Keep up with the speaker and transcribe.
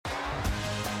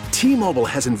T-Mobile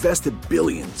has invested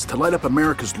billions to light up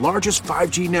America's largest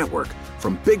 5G network,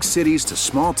 from big cities to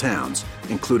small towns,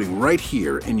 including right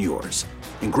here in yours.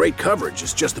 And great coverage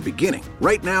is just the beginning.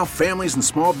 Right now, families and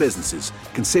small businesses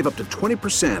can save up to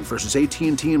 20% versus AT&T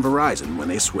and Verizon when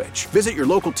they switch. Visit your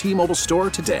local T-Mobile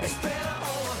store today.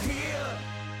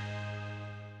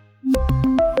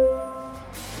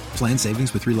 Plan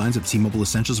savings with 3 lines of T-Mobile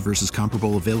Essentials versus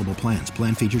comparable available plans.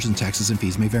 Plan features and taxes and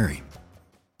fees may vary.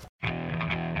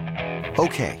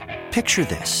 Okay, picture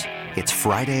this. It's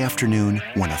Friday afternoon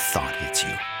when a thought hits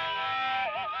you.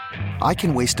 I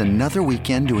can waste another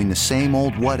weekend doing the same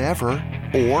old whatever,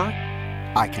 or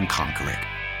I can conquer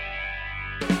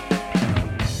it.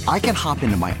 I can hop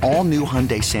into my all-new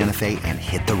Hyundai Santa Fe and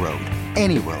hit the road.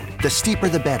 Any road. The steeper,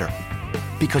 the better.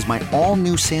 Because my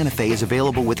all-new Santa Fe is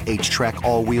available with H-Track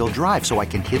all-wheel drive, so I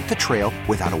can hit the trail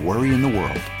without a worry in the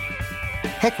world.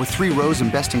 Heck, with 3 rows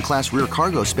and best-in-class rear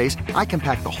cargo space, I can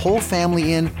pack the whole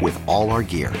family in with all our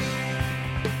gear.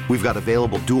 We've got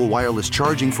available dual wireless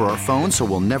charging for our phones, so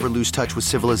we'll never lose touch with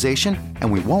civilization,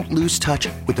 and we won't lose touch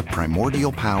with the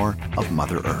primordial power of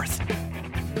Mother Earth.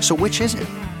 So which is it?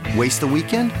 Waste the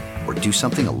weekend or do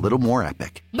something a little more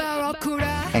epic?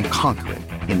 And conquer it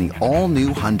in the all-new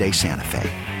Hyundai Santa Fe.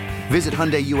 Visit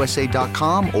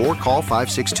HyundaiUSA.com or call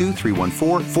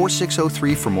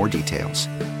 562-314-4603 for more details.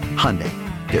 Hyundai,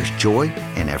 there's joy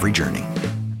in every journey.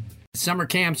 Summer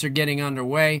camps are getting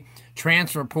underway.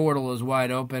 Transfer portal is wide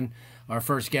open. Our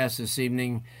first guest this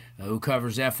evening, who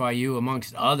covers FIU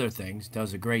amongst other things,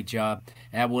 does a great job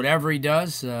at whatever he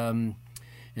does, and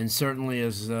certainly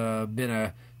has been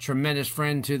a tremendous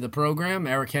friend to the program.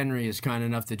 Eric Henry is kind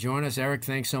enough to join us. Eric,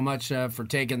 thanks so much for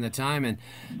taking the time. And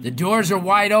the doors are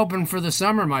wide open for the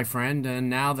summer, my friend, and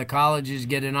now the colleges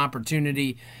get an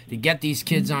opportunity to get these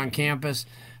kids on campus.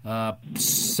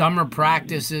 Summer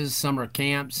practices, summer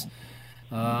camps.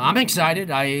 I'm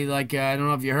excited. I don't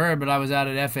know if you heard, but I was out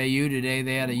at FAU today.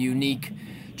 They had a unique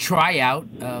tryout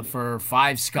for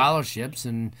 5 scholarships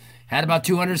and had about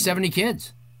 270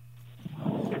 kids.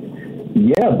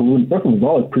 Yeah, Balloon, first of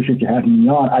all, I appreciate you having me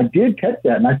on. I did catch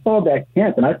that, and I saw that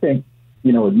camp, and I think,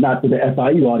 not to the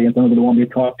FIU audience, I don't want me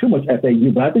to talk too much FAU,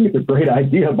 but I think it's a great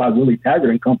idea by Willie Taggart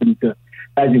and company to,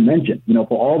 as you mentioned,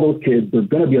 for all those kids, there's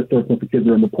going to be a surplus of kids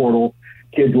that are in the portal,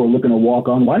 kids who are looking to walk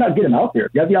on. Why not get them out there?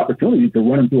 If you have the opportunity to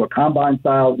run them through a combine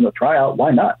style, tryout,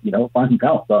 why not? Find some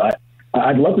talent. So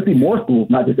I'd love to see more schools,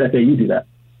 not just FAU, do that.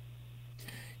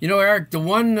 Eric, the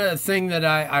one thing that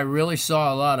I really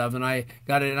saw a lot of, and I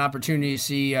got an opportunity to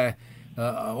see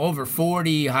over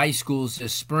 40 high schools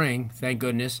this spring, thank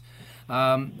goodness,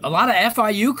 a lot of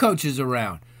FIU coaches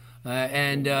around.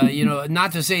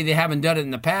 Not to say they haven't done it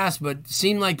in the past, but it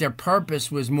seemed like their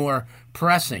purpose was more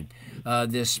pressing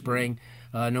this spring.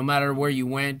 No matter where you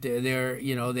went,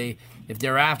 if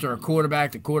they're after a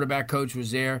quarterback, the quarterback coach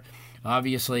was there.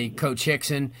 Obviously, Coach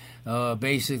Hickson,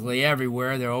 basically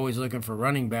everywhere. They're always looking for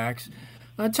running backs.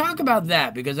 Talk about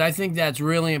that, because I think that's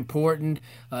really important.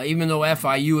 Even though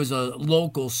FIU is a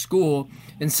local school,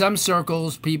 in some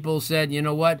circles, people said, you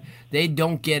know what, they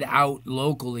don't get out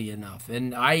locally enough.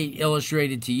 And I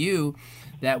illustrated to you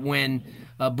that when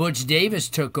Butch Davis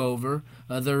took over,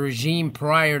 the regime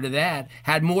prior to that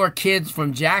had more kids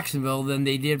from Jacksonville than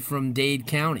they did from Dade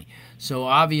County. So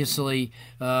obviously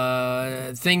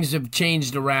things have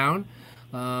changed around.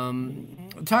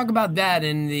 Talk about that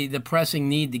and the pressing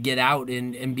need to get out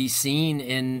and be seen,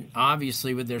 and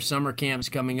obviously with their summer camps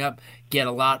coming up, get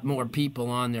a lot more people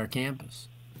on their campus.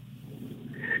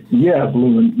 Yeah,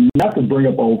 Blue, and not to bring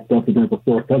up old stuff to bring up a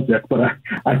sore subject, but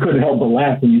I couldn't help but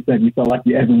laugh when you said you felt like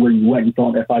everywhere you went, you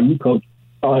saw an FIU coach.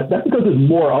 That's because there's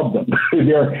more of them.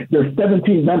 There's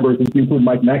 17 members, if you include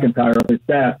Mike McIntyre of his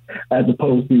staff, as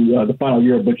opposed to the final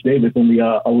year of Butch Davis, only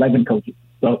 11 coaches.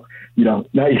 So, now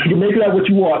you can make that what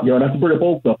you want, not to bring up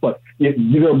old stuff, but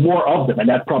there are more of them, and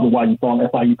that's probably why you saw an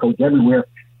FIU coach everywhere.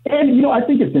 And, I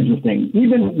think it's interesting.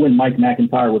 Even when Mike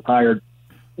McIntyre was hired,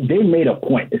 they made a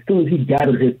point, as soon as he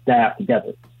gathered his staff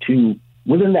together, to,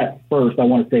 within that first, I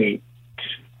want to say,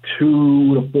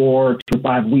 2 to 4 to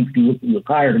 5 weeks he was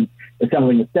hired and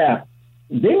assembling the staff,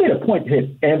 they made a point to hit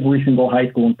every single high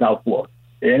school in South Florida.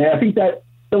 And I think that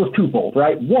was twofold,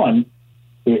 right? One,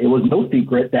 it was no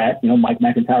secret that, Mike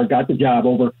McIntyre got the job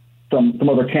over some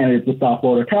other candidates with South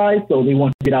Florida ties. So they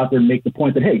wanted to get out there and make the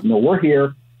point that, hey, we're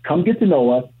here, come get to know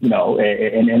us,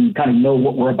 and kind of know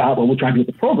what we're about, what we're trying to do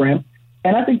with the program.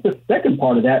 And I think the second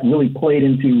part of that really played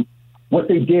into what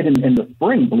they did in the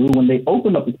spring, Blue, when they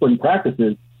opened up the spring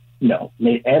practices,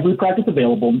 made every practice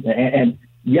available. And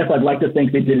yes, I'd like to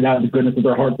think they did it out of the goodness of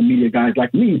their hearts, the media guys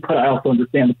like me, but I also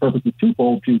understand the purpose is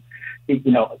twofold to,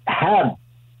 have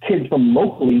kids from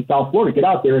locally in South Florida get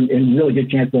out there and really get a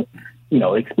chance to,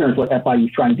 experience what FIU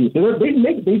is trying to do. So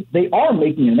they are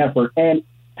making an effort. And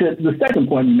to the second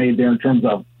point you made there in terms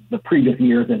of the previous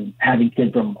years and having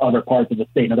kids from other parts of the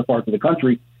state and other parts of the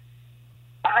country,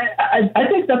 I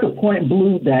think that's a point,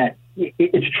 Blue, that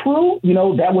it's true.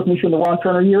 That was an issue in the Ron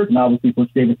Turner years, and obviously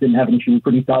Butch Davis didn't have an issue with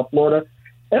pretty South Florida.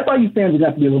 FIU fans would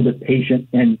have to be a little bit patient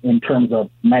in terms of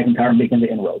McIntyre making the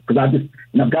inroads, because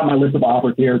I've got my list of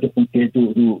offers here, just some kids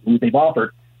who they've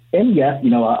offered. And yes,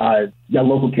 got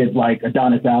local kids like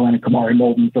Adonis Allen and Kamari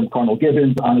Moulton from Cardinal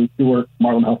Gibbons, Anu Stewart,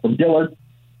 Marlon Huff from Dillard.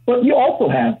 But you also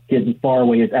have kids as far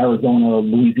away as Arizona,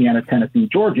 Louisiana, Tennessee,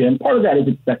 Georgia, and part of that is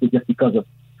expected just because of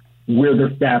where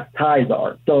their staff ties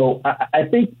are. So I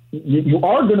think you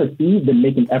are going to see them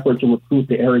make an effort to recruit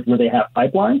the areas where they have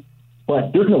pipelines,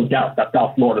 but there's no doubt that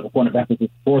South Florida is a point of emphasis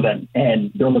for them,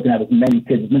 and they're looking at as many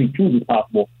kids, as many teams as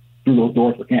possible through those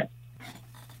doors for camp.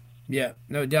 Yeah,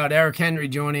 no doubt. Eric Henry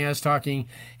joining us talking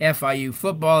FIU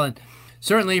football, and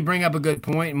certainly bring up a good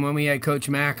point. And when we had Coach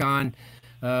Mack on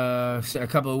a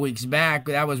couple of weeks back,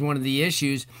 that was one of the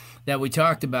issues that we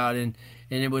talked about, and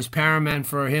it was paramount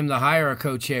for him to hire a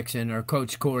Coach Hickson or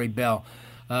Coach Corey Bell,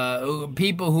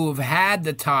 people who have had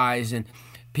the ties and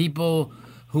people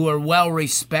who are well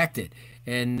respected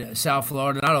in South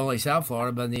Florida, not only South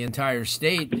Florida, but in the entire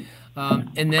state.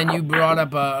 And then you brought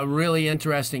up a really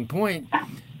interesting point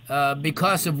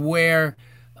because of where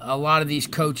a lot of these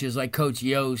coaches, like Coach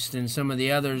Yost and some of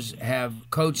the others, have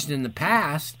coached in the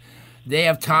past. They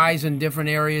have ties in different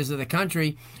areas of the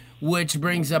country, which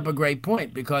brings up a great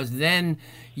point, because then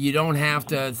you don't have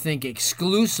to think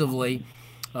exclusively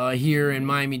here in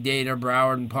Miami-Dade or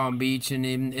Broward and Palm Beach and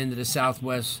into the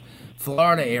Southwest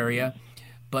Florida area,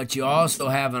 but you also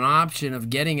have an option of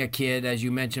getting a kid, as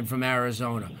you mentioned, from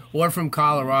Arizona or from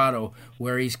Colorado,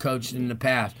 where he's coached in the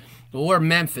past, or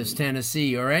Memphis,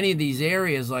 Tennessee, or any of these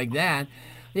areas like that.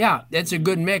 Yeah, that's a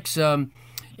good mix. And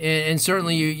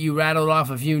certainly you rattled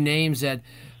off a few names that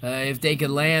if they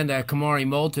could land Kamari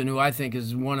Moulton, who I think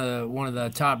is one of the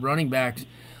top running backs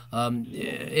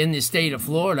in the state of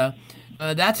Florida,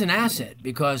 that's an asset,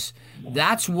 because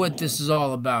that's what this is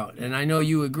all about. And I know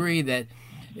you agree that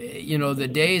the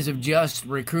days of just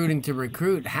recruiting to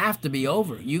recruit have to be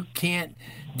over. You can't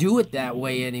do it that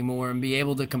way anymore and be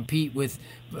able to compete with,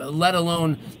 let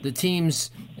alone the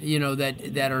teams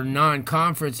that are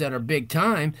non-conference, that are big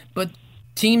time, but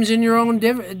teams in your own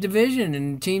division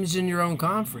and teams in your own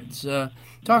conference.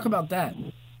 Talk about that.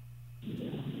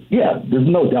 Yeah, there's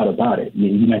no doubt about it.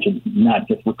 You mentioned not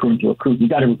just recruiting to recruit. You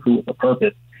got to recruit with a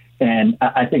purpose. And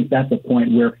I think that's the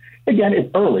point where, again, it's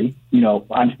early.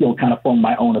 I'm still kind of forming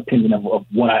my own opinion of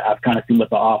what I've kind of seen with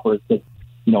the offers. But,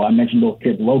 I mentioned those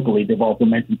kids locally. They've also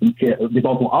mentioned some kids. They've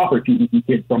also offered some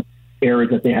kids from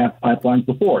areas that they have pipelines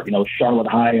before. Charlotte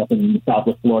High up in the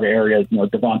Southwest Florida areas,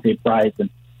 Devontae Price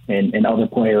and other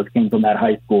players came from that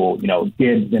high school.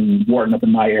 Gibbs and Wharton up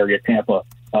in my area, Tampa.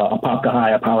 Apopka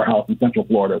High, a powerhouse in Central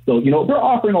Florida. So, they're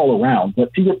offering all around.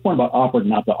 But to your point about offering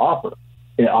not to offer,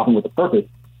 offering with a purpose,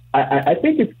 I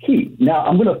think it's key. Now,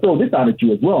 I'm going to throw this out at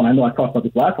you as well, and I know I talked about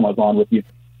this last time I was on with you.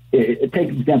 Take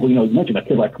an example, you mentioned a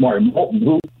kid like Kamari Moulton,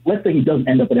 who, let's say he doesn't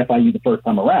end up at FIU the first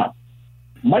time around.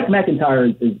 Mike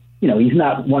McIntyre is he's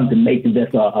not one to make this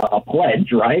a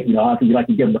pledge, right? Obviously you'd like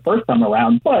to give him the first time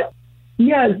around, but he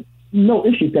has no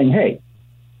issue saying, hey,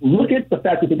 look at the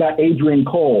fact that they got Adrian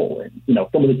Cole and,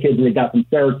 some of the kids that they got from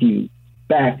Syracuse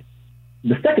back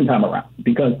the second time around,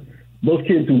 because those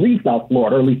kids who leave South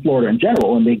Florida, or leave Florida in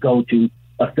general, and they go to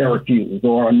a Syracuse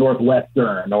or a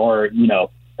Northwestern or,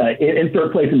 in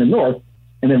third place in the North,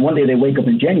 and then one day they wake up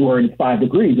in January and it's 5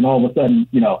 degrees, and all of a sudden,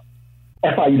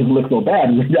 FIU doesn't look so bad,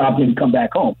 and the job didn't come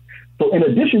back home. So in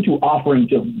addition to offering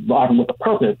with a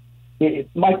purpose,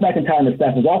 Mike McIntyre and the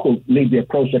staff has also made the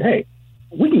approach that, hey,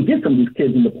 we can get some of these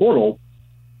kids in the portal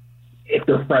if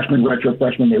they're freshmen, redshirt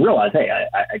freshmen. They realize, hey,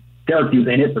 Syracuse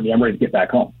ain't it for me. I'm ready to get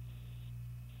back home.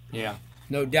 Yeah,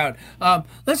 no doubt.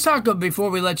 Let's talk, before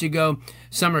we let you go,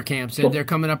 summer camps. Sure. They're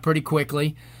coming up pretty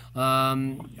quickly.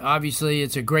 Obviously,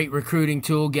 it's a great recruiting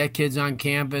tool. Get kids on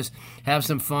campus, have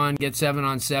some fun, get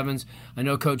 7-on-7s. I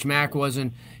know Coach Mack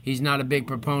he's not a big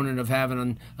proponent of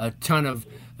having a ton of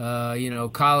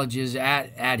colleges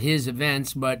at his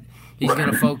events, but he's going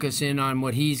to focus in on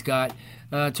what he's got.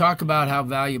 Talk about how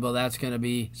valuable that's going to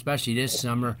be, especially this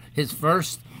summer, his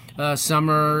first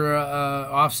summer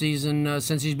off season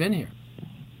since he's been here.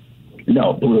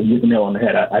 No, you hit the nail on the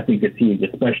head. I think it's huge,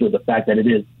 especially the fact that it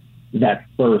is that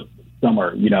first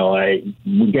summer.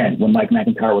 Again, when Mike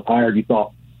McIntyre was hired, you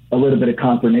saw a little bit of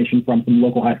consternation from some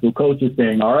local high school coaches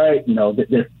saying, all right,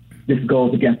 this this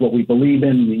goes against what we believe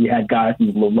in. You had guys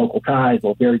from local ties,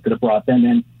 or Barry could have brought them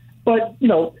in. But,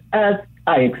 as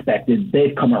I expected,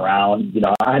 they've come around.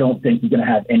 I don't think you're going to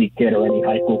have any kid or any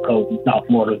high school coach in South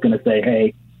Florida is going to say,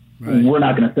 hey, we're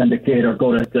not going to send a kid or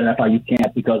go to the FIU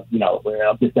camp because,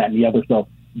 of this, that, and the other. So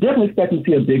definitely expecting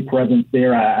to see a big presence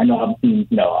there. I know I've seen,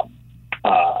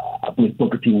 I believe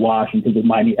Booker T. Washington and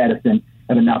Miami Edison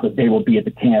have announced that they will be at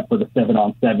the camp for the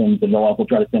 7-on-7s, and they'll also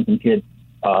try to send some kids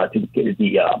to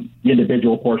the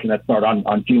individual portion that starts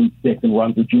on June 6th and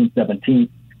runs through June 17th,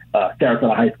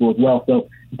 Sarasota High School as well. So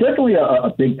definitely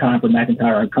a big time for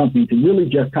McIntyre and company to really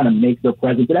just kind of make their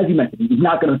presence. But as you mentioned, he's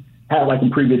not going to have like in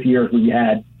previous years where you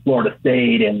had Florida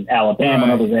State and Alabama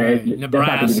and others there.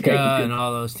 Nebraska and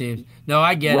all those teams. No,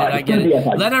 I get it. I get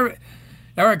it.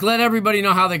 Eric, let everybody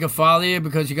know how they can follow you,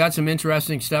 because you got some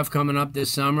interesting stuff coming up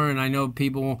this summer, and I know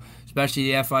people,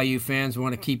 especially the FIU fans,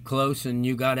 want to keep close, and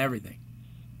you got everything.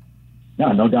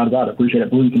 No doubt about it. Appreciate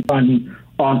it. Blue, you can find me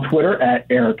on Twitter at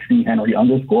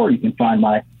 @EricCHenry_. You can find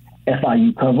my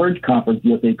FIU coverage, Conference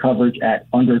USA coverage at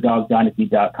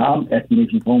UnderdogDynasty.com, SB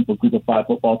Nation's home for Group of 5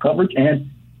 football coverage, and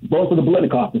both of the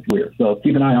Blitnikoff this year. So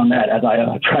keep an eye on that as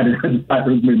I try to decipher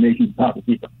who's the nation's top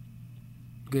receiver.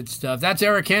 Good stuff. That's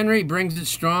Eric Henry. Brings it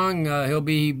strong. He'll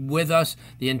be with us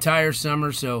the entire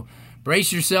summer, so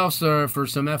brace yourselves for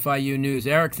some FIU news.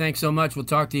 Eric, thanks so much. We'll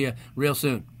talk to you real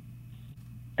soon.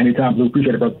 Anytime, Blue.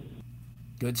 Appreciate it, brother.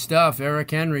 Good stuff.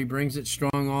 Eric Henry brings it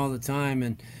strong all the time.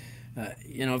 And,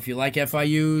 if you like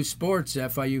FIU sports,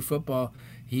 FIU football,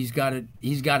 he's got it.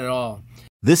 He's got it all.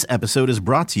 This episode is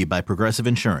brought to you by Progressive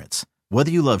Insurance.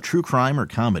 Whether you love true crime or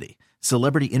comedy,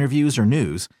 celebrity interviews or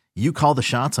news, you call the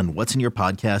shots on what's in your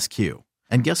podcast queue.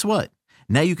 And guess what?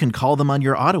 Now you can call them on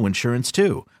your auto insurance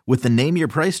too with the Name Your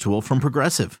Price tool from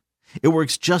Progressive. It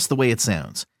works just the way it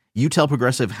sounds. You tell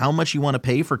Progressive how much you want to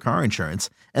pay for car insurance,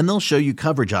 and they'll show you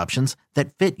coverage options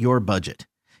that fit your budget.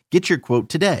 Get your quote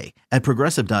today at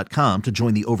Progressive.com to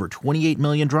join the over 28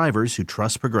 million drivers who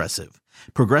trust Progressive.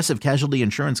 Progressive Casualty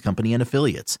Insurance Company and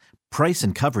Affiliates. Price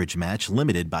and coverage match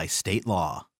limited by state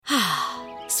law.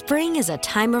 Spring is a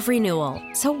time of renewal,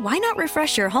 so why not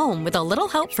refresh your home with a little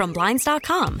help from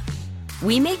Blinds.com?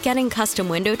 We make getting custom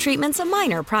window treatments a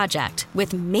minor project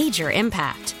with major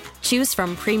impact. Choose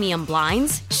from premium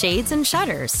blinds, shades, and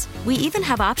shutters. We even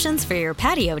have options for your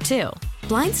patio, too.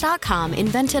 Blinds.com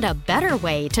invented a better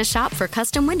way to shop for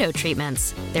custom window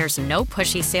treatments. There's no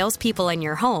pushy salespeople in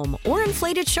your home or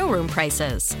inflated showroom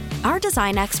prices. Our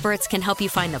design experts can help you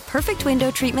find the perfect window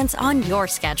treatments on your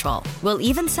schedule. We'll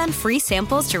even send free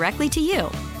samples directly to you.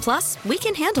 Plus, we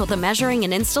can handle the measuring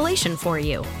and installation for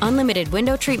you. Unlimited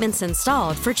window treatments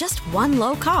installed for just one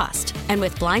low cost. And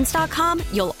with Blinds.com,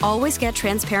 you'll always get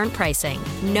transparent pricing.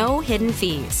 No hidden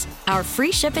fees. Our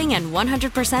free shipping and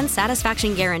 100%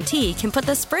 satisfaction guarantee can put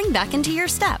the spring back into your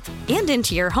step and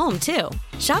into your home, too.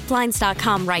 Shop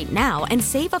Blinds.com right now and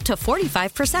save up to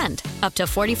 45%. Up to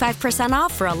 45%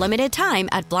 off for a limited time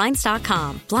at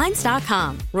Blinds.com.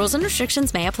 Blinds.com. Rules and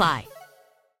restrictions may apply.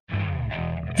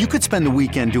 You could spend the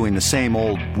weekend doing the same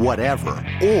old whatever,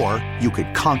 or you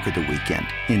could conquer the weekend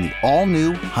in the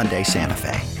all-new Hyundai Santa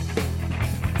Fe.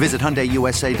 Visit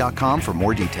HyundaiUSA.com for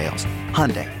more details.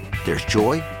 Hyundai, there's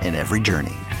joy in every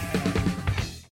journey.